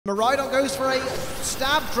Miraidon goes for a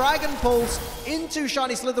stab Dragon Pulse into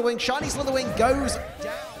Shiny Slither Wing. Shiny Slither Wing goes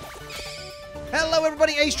down. Hello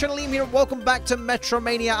everybody, S13 here and welcome back to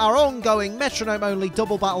MetroMania, our ongoing metronome-only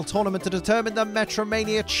double battle tournament to determine the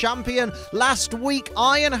MetroMania Champion. Last week,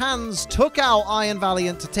 Iron Hands took out Iron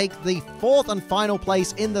Valiant to take the fourth and final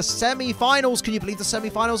place in the semi-finals. Can you believe the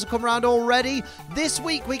semi-finals have come around already? This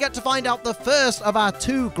week, we get to find out the first of our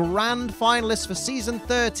two grand finalists for Season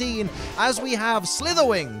 13, as we have Slither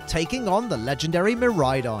Wing taking on the legendary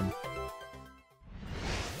Miraidon.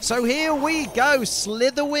 So here we go,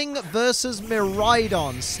 Slither Wing versus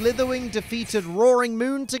Miraidon. Slither Wing defeated Roaring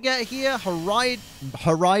Moon to get here. Miraidon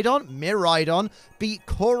beat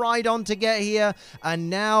Koraidon to get here. And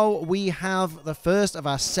now we have the first of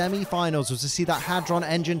our semi-finals. Was to see that Hadron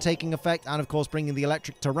engine taking effect and, of course, bringing the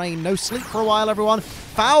electric terrain. No sleep for a while, everyone.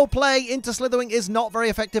 Foul play into Slither Wing is not very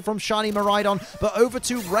effective from Shiny Miraidon. But over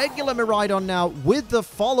to regular Miraidon now with the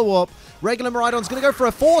follow-up. Regular Miraidon's going to go for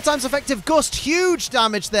a 4 times effective gust. Huge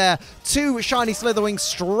damage there to Shiny Slither Wing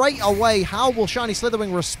straight away. How will Shiny Slither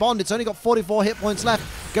Wing respond? It's only got 44 hit points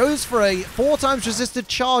left. Goes for a 4 times resisted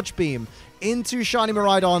charge beam into Shiny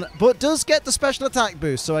Miraidon, but does get the special attack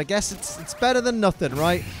boost, so I guess it's better than nothing,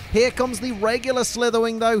 right? Here comes the regular Slither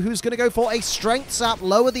Wing, though, who's going to go for a Strength Sap,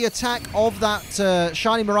 lower the attack of that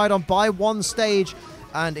Shiny Miraidon by 1 stage,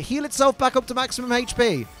 and heal itself back up to maximum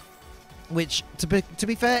HP. Which, to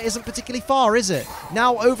be fair, isn't particularly far, is it?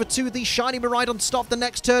 Now over to the Shiny Miraidon stop the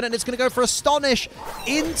next turn, and it's going to go for Astonish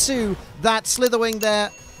into that Slither Wing there.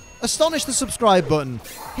 Astonish the subscribe button.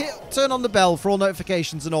 Turn on the bell for all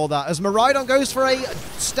notifications and all that. As Miraidon goes for a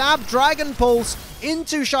stab Dragon Pulse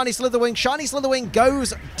into Shiny Slither Wing. Shiny Slither Wing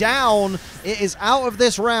goes down. It is out of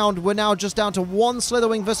this round. We're now just down to 1 Slither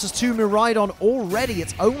Wing versus 2 Miraidon already.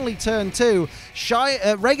 It's only turn 2.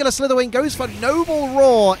 Regular Slither Wing goes for Noble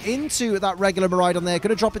Roar into that regular Miraidon there.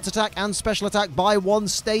 Going to drop its attack and special attack by 1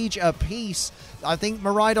 stage apiece. I think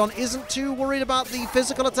Miraidon isn't too worried about the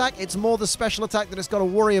physical attack. It's more the special attack that it's got to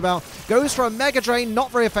worry about. Goes for a Mega Drain.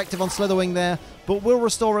 Not very effective on Slither Wing there, but will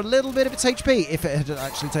restore a little bit of its HP if it had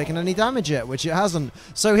actually taken any damage yet, which it hasn't.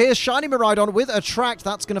 So here's Shiny Miraidon with Attract.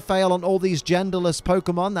 That's going to fail on all these genderless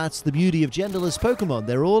Pokemon. That's the beauty of genderless Pokemon.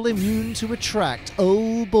 They're all immune to Attract.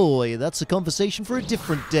 Oh boy, that's a conversation for a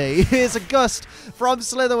different day. Here's a Gust from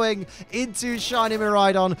Slither Wing into Shiny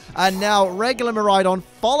Miraidon, and now regular Miraidon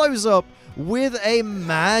follows up with a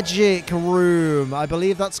Magic Room. I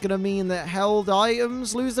believe that's going to mean that held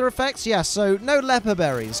items lose their effects. Yeah, so no Leppa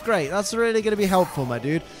Berries. Great, that's really going to be helpful, my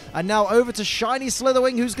dude. And now over to Shiny Slither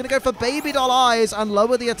Wing, who's going to go for Baby Doll Eyes and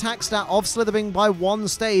lower the attack stat of Slither Wing by 1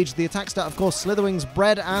 stage. The attack stat, of course, Slither Wing's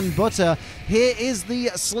bread and butter. Here is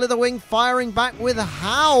the Slither Wing firing back with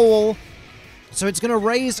Howl. So it's going to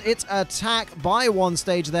raise its attack by 1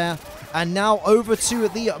 stage there. And now over to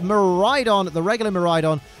the Miraidon, the regular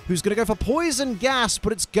Miraidon, who's going to go for Poison Gas,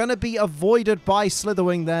 but it's going to be avoided by Slither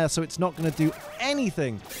Wing there, so it's not going to do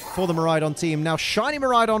anything for the Miraidon team. Now, Shiny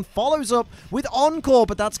Miraidon follows up with Encore,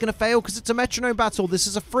 but that's going to fail because it's a Metronome battle. This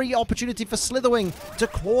is a free opportunity for Slither Wing to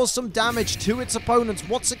cause some damage to its opponents.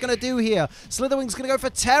 What's it going to do here? Slither Wing's going to go for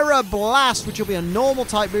Terra Blast, which will be a normal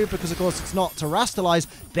type move because, of course, it's not Terrastalize.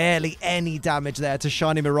 Barely any damage there to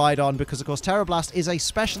Shiny Miraidon because, of course, Terra Blast is a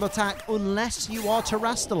special attack unless you are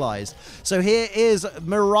Terrastalized. So here is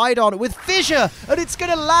Miraidon with Fissure, and it's going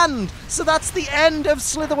to land. So that's the end of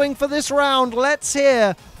Slither Wing for this round. Let's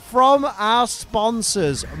hear from our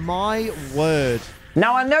sponsors. My word.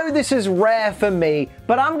 Now, I know this is rare for me,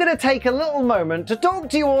 but I'm going to take a little moment to talk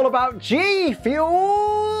to you all about G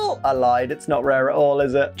Fuel. I lied, it's not rare at all,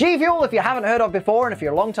 is it? G Fuel, if you haven't heard of before, and if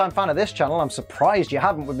you're a long-time fan of this channel, I'm surprised you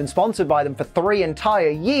haven't. We've been sponsored by them for 3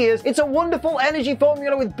 entire years. It's a wonderful energy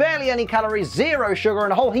formula with barely any calories, 0 sugar,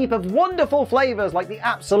 and a whole heap of wonderful flavors like the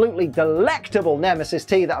absolutely delectable Nemesis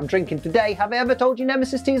tea that I'm drinking today. Have I ever told you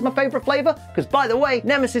Nemesis tea is my favorite flavor? Because, by the way,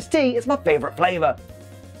 Nemesis tea is my favorite flavor.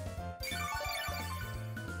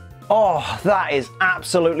 Oh, that is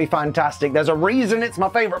absolutely fantastic. There's a reason it's my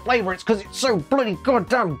favorite flavor. It's because it's so bloody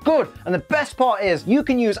goddamn good. And the best part is you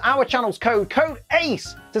can use our channel's code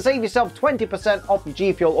ACE to save yourself 20% off your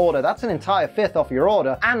G Fuel order. That's an entire 5th off your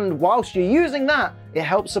order. And whilst you're using that, it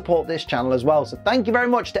helps support this channel as well. So thank you very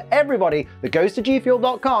much to everybody that goes to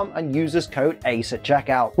gfuel.com and uses code ACE at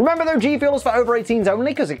checkout. Remember though, G Fuel is for over 18s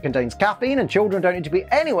only because it contains caffeine, and children don't need to be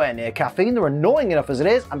anywhere near caffeine. They're annoying enough as it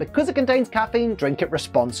is, and because it contains caffeine, drink it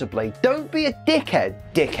responsibly. Don't be a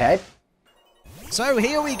dickhead, dickhead. So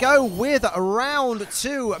here we go with round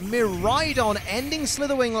 2. Miraidon ending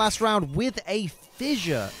Slither Wing last round with a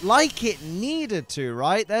fissure, like it needed to,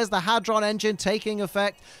 right? There's the Hadron engine taking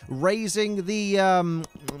effect, raising the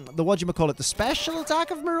whatchamacallit, the special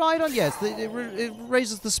attack of Miraidon? Yes, it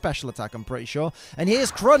raises the special attack, I'm pretty sure. And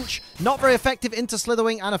here's Crunch, not very effective into Slither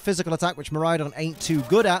Wing, and a physical attack, which Miraidon ain't too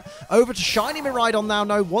good at. Over to Shiny Miraidon now.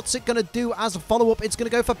 No, what's it going to do as a follow-up? It's going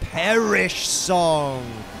to go for Perish Song.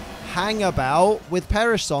 Hang about with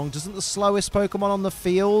Perish Song. Doesn't the slowest Pokemon on the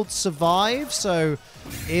field survive? So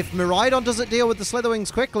if Miraidon doesn't deal with the Slither Wings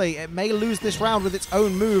quickly, it may lose this round with its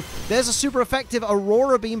own move. There's a super effective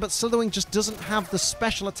Aurora Beam, but Slither Wing just doesn't have the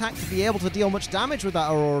special attack to be able to deal much damage with that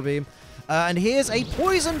Aurora Beam. And here's a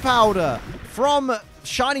Poison Powder from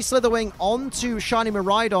Shiny Slither Wing onto Shiny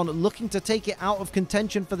Miraidon, looking to take it out of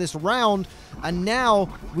contention for this round. And now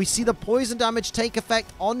we see the poison damage take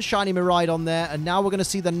effect on Shiny Miraidon there. And now we're going to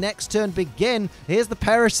see the next turn begin. Here's the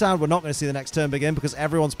Perish sound. We're not going to see the next turn begin because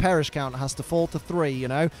everyone's Perish count has to fall to 3, you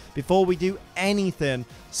know, before we do anything.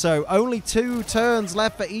 So only 2 turns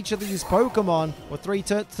left for each of these Pokemon. Or 3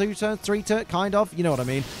 turns, 3 turns, kind of. You know what I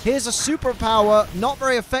mean. Here's a Superpower, not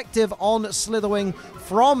very effective on Slither Wing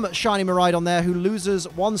from Shiny Miraidon there, who loses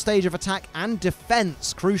 1 stage of attack and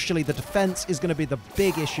defense. Crucially, the defense is going to be the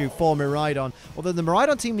big issue for Miraidon. Although the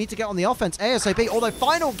Miraidon team need to get on the offense ASAP. Although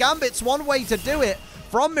Final Gambit's one way to do it.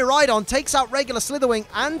 From Miraidon, takes out regular Slither Wing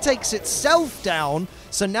and takes itself down.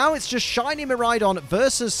 So now it's just Shiny Miraidon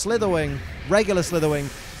versus Slither Wing, regular Slither Wing.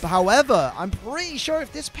 However, I'm pretty sure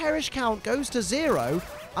if this Perish count goes to 0,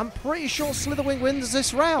 I'm pretty sure Slither Wing wins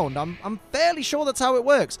this round. I'm fairly sure that's how it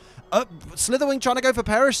works. Slither Wing trying to go for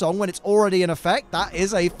Perish Song when it's already in effect. That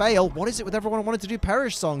is a fail. What is it with everyone wanting to do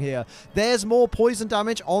Perish Song here? There's more poison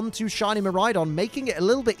damage onto Shiny Miraidon, making it a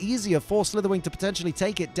little bit easier for Slither Wing to potentially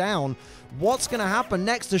take it down. What's going to happen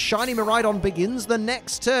next as Shiny Miraidon begins the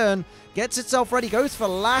next turn? Gets itself ready, goes for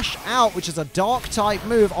Lash Out, which is a Dark-type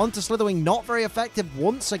move onto Slither Wing. Not very effective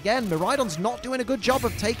once again. Miraidon's not doing a good job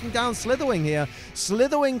of taking down Slither Wing here.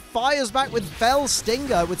 Slither Wing fires back with Fell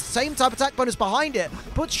Stinger with the same type attack bonus behind it.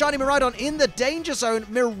 Puts Shiny Miraidon in the danger zone.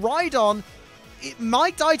 Miraidon, it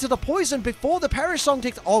might die to the poison before the Perish Song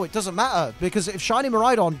takes... Oh, it doesn't matter, because if Shiny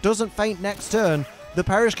Miraidon doesn't faint next turn, the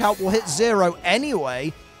Perish count will hit 0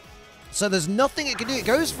 anyway. So there's nothing it can do. It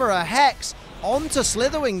goes for a Hex onto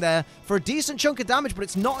Slither Wing there for a decent chunk of damage, but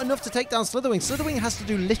it's not enough to take down Slither Wing. Slither Wing has to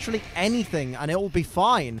do literally anything, and it will be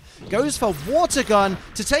fine. Goes for Water Gun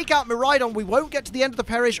to take out Miraidon. We won't get to the end of the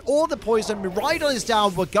Perish or the Poison. Miraidon is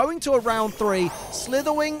down. We're going to a round 3.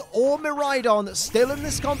 Slither Wing or Miraidon still in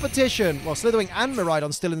this competition. Well, Slither Wing and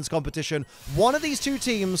Miraidon still in this competition. One of these 2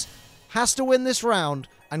 teams has to win this round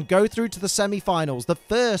and go through to the semi-finals. The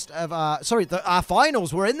first of our... Sorry, our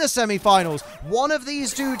finals. We're in the semi-finals. One of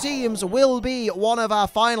these 2 teams will be one of our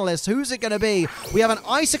finalists. Who's it going to be? We have an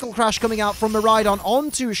Icicle Crash coming out from Miraidon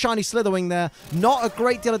onto Shiny Slither Wing there. Not a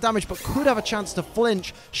great deal of damage, but could have a chance to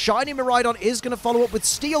flinch. Shiny Miraidon is going to follow up with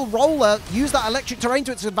Steel Roller. Use that electric terrain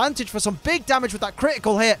to its advantage for some big damage with that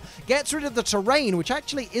critical hit. Gets rid of the terrain, which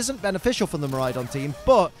actually isn't beneficial for the Miraidon team,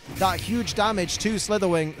 but that huge damage to Slither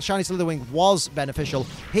Wing, Shiny Slither Wing, was beneficial.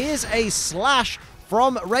 Here's a Slash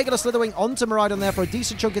from regular Slither Wing onto Miraidon there for a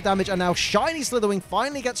decent chunk of damage, and now Shiny Slither Wing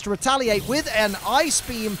finally gets to retaliate with an Ice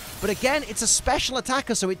Beam, but again, it's a special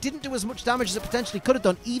attacker, so it didn't do as much damage as it potentially could have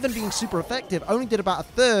done, even being super effective. Only did about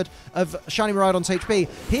 1/3 of Shiny Miraidon's HP.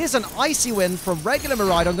 Here's an Icy Wind from regular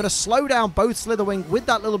Miraidon, going to slow down both Slither Wing with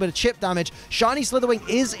that little bit of chip damage. Shiny Slither Wing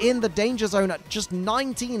is in the danger zone at just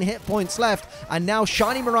 19 hit points left, and now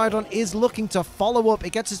Shiny Miraidon is looking to follow up.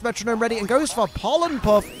 It gets its Metronome ready and goes for Pollen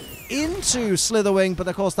Puff into Slither Wing, but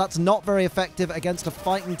of course that's not very effective against a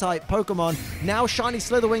fighting type Pokemon. Now Shiny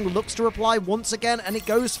Slither Wing looks to reply once again, and it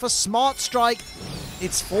goes for Smart Strike.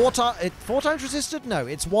 It's 4 times resisted? No,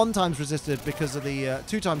 it's 1 times resisted because of the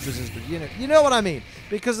 2 times resisted. You know what I mean?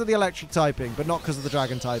 Because of the electric typing, but not because of the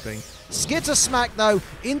dragon typing. Skitter Smack though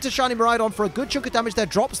into Shiny Miraidon for a good chunk of damage there.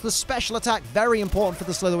 Drops the special attack, very important for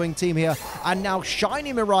the Slither Wing team here. And now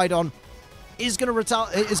Shiny Miraidon is going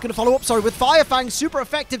to follow up, with Fire Fang. Super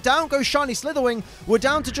effective. Down goes Shiny Slither Wing. We're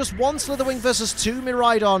down to just 1 Slither Wing versus 2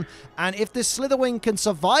 Miraidon. And if this Slither Wing can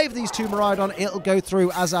survive these 2 Miraidon, it'll go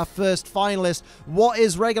through as our first finalist. What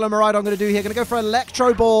is regular Miraidon going to do here? Going to go for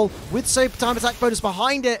Electro Ball with Super Time Attack bonus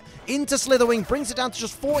behind it into Slither Wing. Brings it down to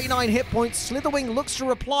just 49 hit points. Slither Wing looks to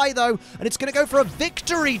reply though, and it's going to go for a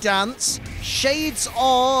Victory Dance. Shades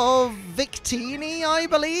of Victini, I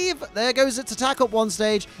believe. There goes its attack up 1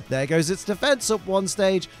 stage. There goes its defense up 1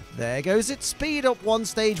 stage. There goes its speed up one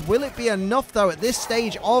stage. Will it be enough, though, at this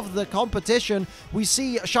stage of the competition? We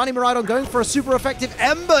see Shiny Miraidon going for a super effective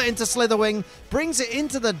Ember into Slither Wing. Brings it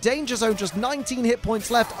into the danger zone. Just 19 hit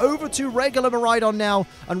points left. Over to regular Miraidon now.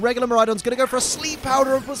 And regular Miraidon's going to go for a Sleep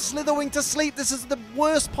Powder and put Slither Wing to sleep. This is the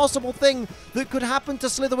worst possible thing that could happen to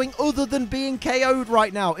Slither Wing other than being KO'd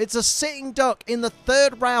right now. It's a sitting duck in the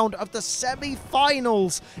third round of the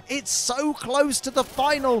semi-finals. It's so close to the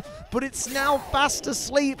final, but it's now fast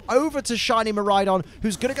asleep. Over to Shiny Miraidon,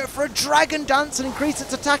 who's going to go for a Dragon Dance and increase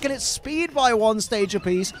its attack and its speed by one stage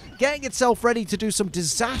apiece, getting itself ready to do some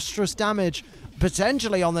disastrous damage,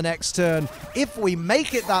 potentially on the next turn, if we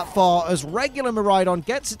make it that far, as regular Miraidon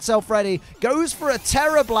gets itself ready, goes for a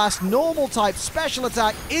Terra Blast, normal type, special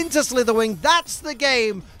attack into Slither Wing. That's the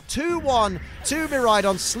game. 2-1 to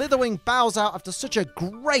Miraidon. Slither Wing bows out after such a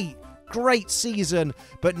great season,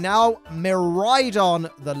 but now Miraidon,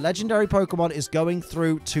 the legendary Pokemon, is going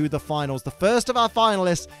through to the finals. The first of our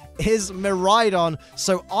finalists is Miraidon,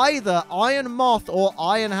 so either Iron Moth or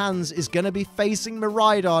Iron Hands is going to be facing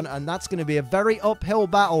Miraidon, and that's going to be a very uphill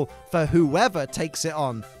battle for whoever takes it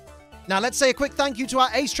on. Now, let's say a quick thank you to our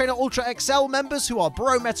Ace Trainer Ultra XL members, who are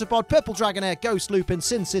Bro Metapod, Purple Dragonair, Ghost Lupin,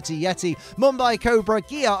 Sin City Yeti, Mumbai Cobra,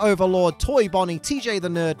 Gear Overlord, Toy Bonnie, TJ the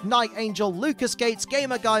Nerd, Night Angel, Lucas Gates,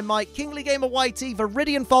 Gamer Guy Mike, Kingly Gamer YT,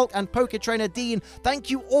 Viridian Falk, and Poke Trainer Dean. Thank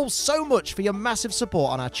you all so much for your massive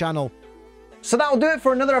support on our channel. So that'll do it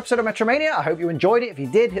for another episode of MetroMania. I hope you enjoyed it. If you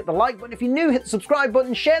did, hit the like button. If you're new, hit the subscribe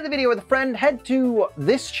button. Share the video with a friend. Head to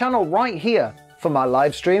this channel right here for my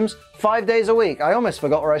live streams 5 days a week. I almost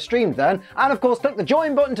forgot where I streamed then. And of course, click the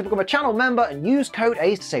join button to become a channel member and use code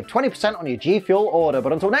ACE to save 20% on your G Fuel order.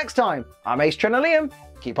 But until next time, I'm Ace Trainer Liam.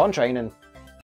 Keep on training.